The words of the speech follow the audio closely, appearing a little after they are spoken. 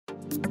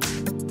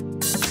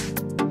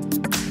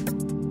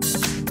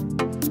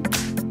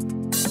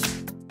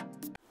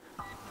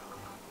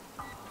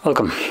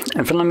Welcome,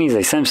 in front of me is a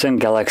Samsung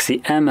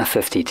Galaxy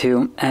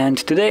M52, and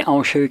today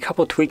I'll show you a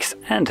couple tweaks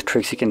and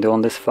tricks you can do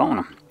on this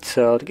phone.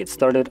 So to get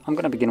started, I'm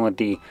going to begin with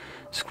the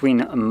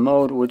screen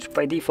mode, which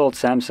by default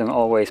Samsung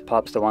always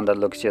pops the one that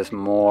looks just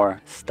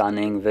more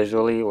stunning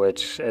visually,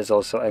 which is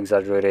also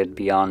exaggerated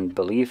beyond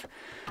belief,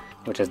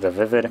 which is the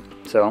vivid.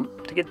 So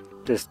to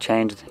get this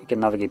changed, you can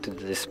navigate to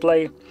the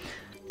display,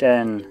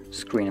 then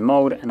screen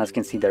mode, and as you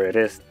can see, there it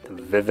is,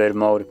 the vivid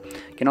mode.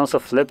 You can also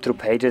flip through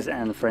pages,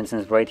 and for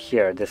instance right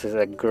here, this is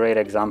a great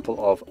example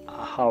of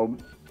how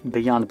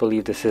beyond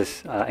belief this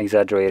is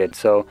exaggerated.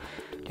 So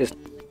just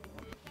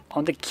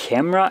on the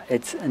camera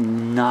it's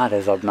not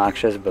as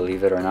obnoxious,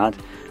 believe it or not,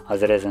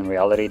 as it is in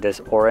reality.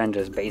 This orange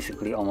is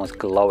basically almost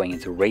glowing,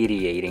 it's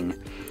radiating.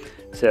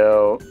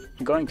 So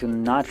going to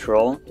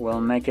natural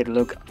will make it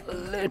look a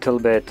little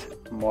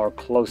bit more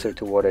closer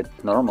to what it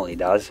normally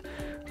does.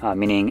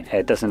 Meaning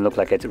it doesn't look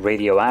like it's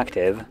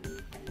radioactive,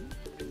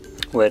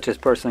 which is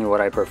personally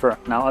what I prefer.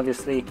 Now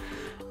obviously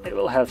it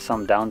will have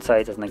some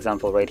downsides. As an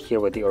example right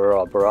here with the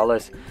Aurora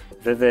Borealis,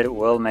 Vivid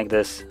will make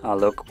this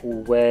look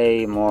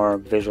way more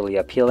visually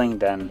appealing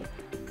than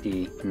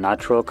the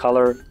natural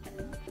color.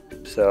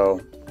 So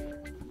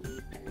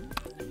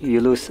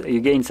you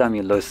gain some,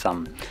 you lose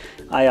some.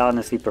 I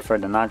honestly prefer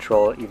the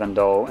natural, even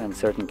though in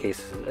certain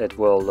cases it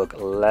will look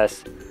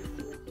less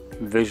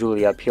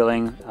visually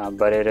appealing,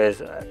 but it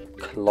is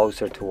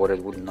closer to what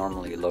it would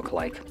normally look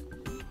like.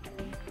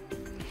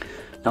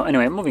 Now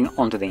anyway, moving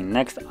on to the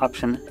next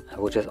option,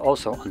 which is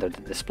also under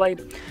the display,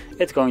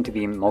 it's going to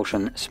be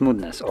motion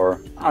smoothness, or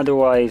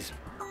otherwise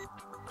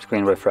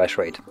screen refresh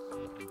rate.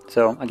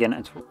 So again,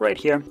 it's right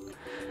here,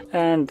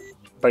 and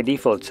by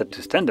default it's set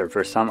to standard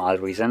for some odd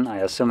reason. I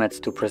assume it's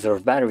to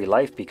preserve battery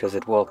life because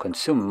it will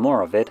consume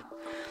more of it,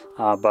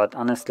 but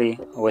honestly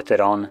with it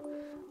on,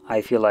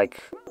 I feel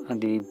like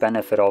the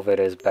benefit of it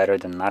is better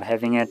than not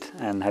having it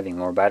and having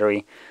more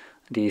battery.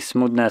 The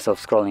smoothness of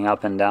scrolling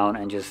up and down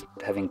and just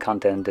having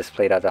content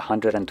displayed at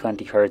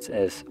 120 Hz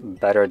is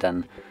better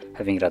than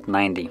having it at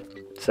 90.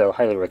 So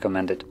highly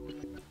recommend it.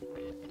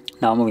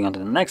 Now moving on to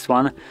the next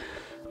one,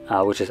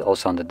 which is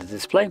also under the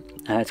display.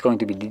 It's going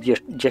to be the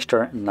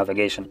gesture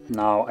navigation.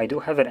 Now I do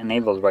have it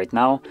enabled right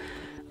now,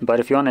 but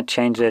if you want to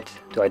change it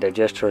to either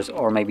gestures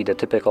or maybe the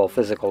typical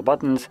physical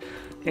buttons,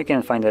 you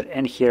can find it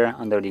in here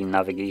under the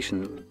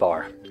navigation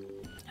bar.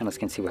 And as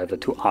you can see, we have the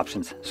two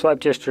options, swipe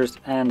gestures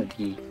and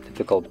the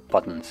typical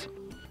buttons.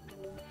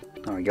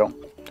 There we go.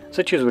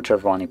 So choose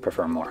whichever one you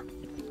prefer more.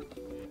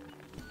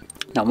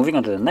 Now moving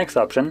on to the next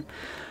option,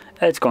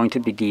 it's going to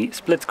be the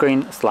split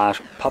screen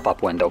 /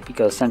 pop-up window,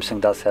 because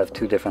Samsung does have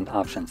two different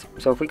options.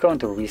 So if we go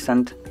into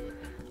recent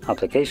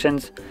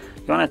applications,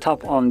 you want to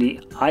tap on the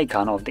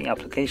icon of the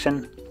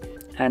application,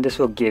 and this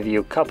will give you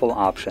a couple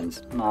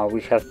options. Now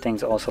we have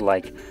things also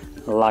like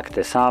lock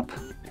this app,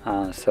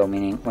 so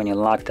meaning when you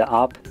lock the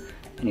app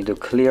and you do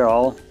clear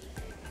all,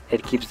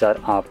 it keeps that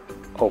app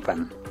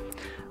open.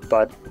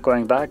 But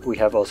going back, we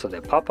have also the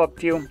pop-up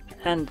view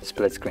and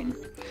split screen.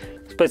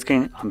 Split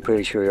screen, I'm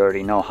pretty sure you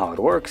already know how it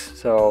works,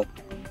 so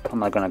I'm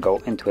not gonna go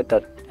into it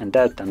in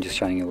depth. I'm just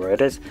showing you where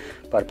it is.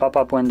 But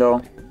pop-up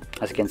window,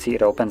 as you can see,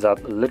 it opens up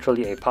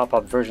literally a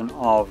pop-up version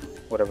of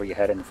whatever you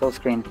had in full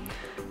screen.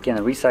 You can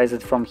resize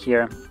it from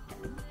here,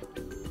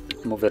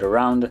 move it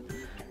around,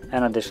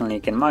 and additionally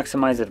you can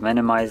maximize it,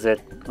 minimize it,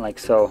 like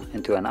so,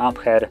 into an app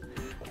head.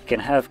 You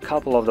can have a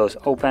couple of those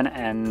open,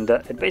 and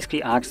it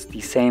basically acts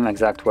the same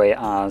exact way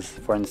as,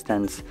 for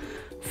instance,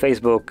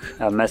 Facebook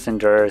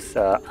Messenger's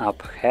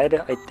app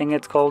head, I think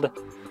it's called.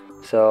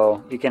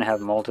 So you can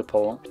have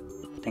multiple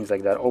things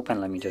like that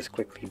open. Let me just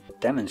quickly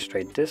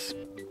demonstrate this.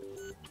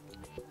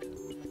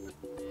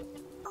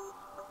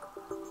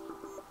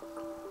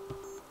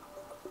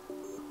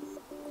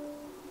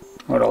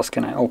 What else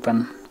can I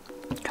open?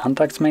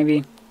 Contacts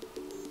maybe?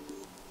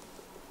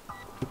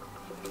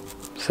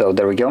 So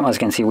there we go. As you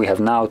can see, we have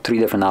now 3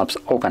 different apps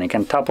open. You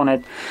can tap on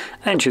it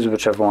and choose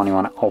whichever one you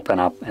want to open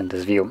up in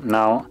this view.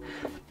 Now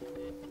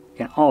you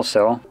can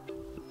also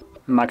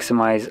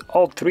maximize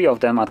all 3 of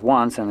them at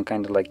once, and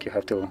kind of like you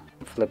have to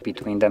flip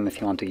between them if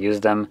you want to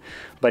use them.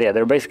 But yeah,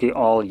 they're basically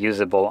all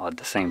usable at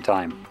the same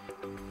time.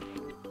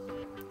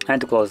 And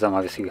to close them,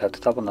 obviously you have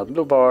to tap on that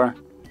blue bar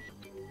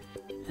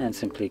and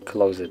simply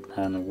close it.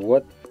 And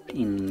what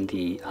in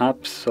the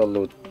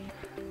absolute...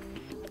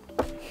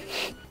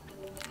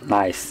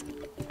 Nice.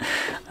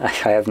 I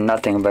have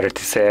nothing better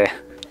to say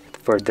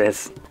for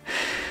this.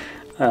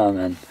 Oh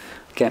man.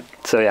 Okay,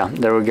 so yeah,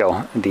 there we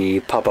go,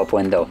 the pop-up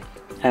window.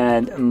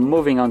 And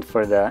moving on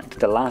to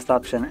the last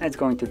option, it's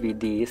going to be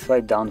the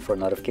swipe down for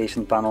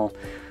notification panel,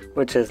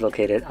 which is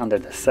located under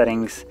the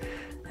settings.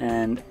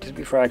 And just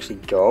before I actually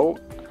go,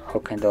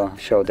 I'll kind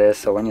of show this.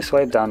 So when you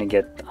swipe down, you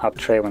get app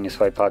tray. When you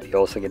swipe up, you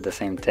also get the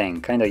same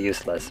thing. Kind of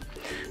useless.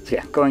 So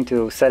yeah, going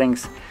to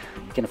settings,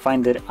 you can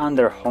find it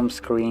under home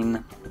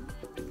screen,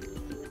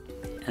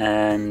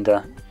 and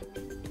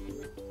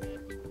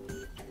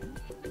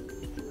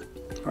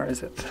where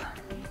is it?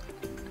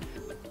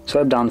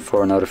 Swipe down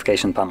for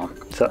notification panel.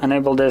 So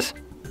enable this,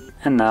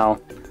 and now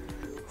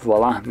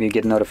voila, you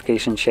get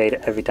notification shade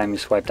every time you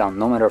swipe down,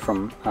 no matter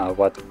from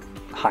what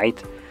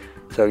height.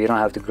 So you don't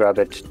have to grab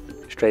it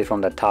straight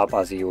from the top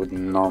as you would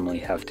normally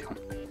have to.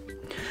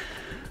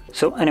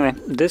 So anyway,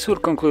 this will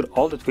conclude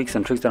all the tweaks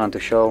and tricks that I want to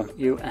show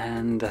you,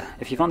 and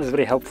if you found this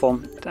very helpful,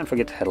 don't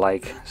forget to hit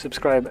like,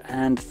 subscribe,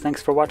 and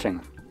thanks for watching.